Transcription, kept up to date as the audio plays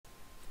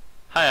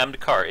Hi, I'm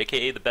Dekars,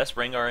 aka the best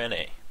ring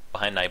RNA,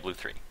 behind Night Blue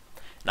 3,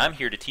 and I'm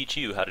here to teach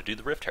you how to do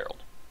the Rift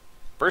Herald.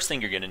 First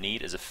thing you're going to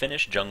need is a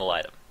finished jungle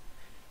item.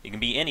 It can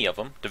be any of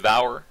them: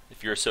 Devour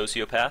if you're a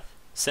sociopath,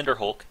 Cinder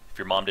Hulk if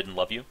your mom didn't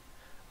love you,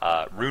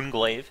 Rune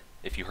Glaive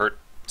if you hurt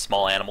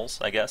small animals,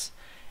 I guess,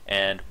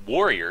 and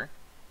Warrior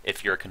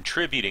if you're a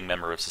contributing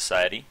member of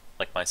society,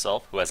 like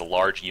myself, who has a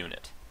large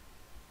unit.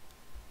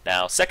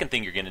 Now, second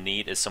thing you're going to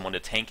need is someone to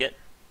tank it.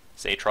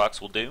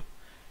 Aatrox will do.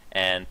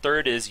 And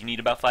third is you need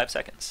about 5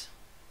 seconds.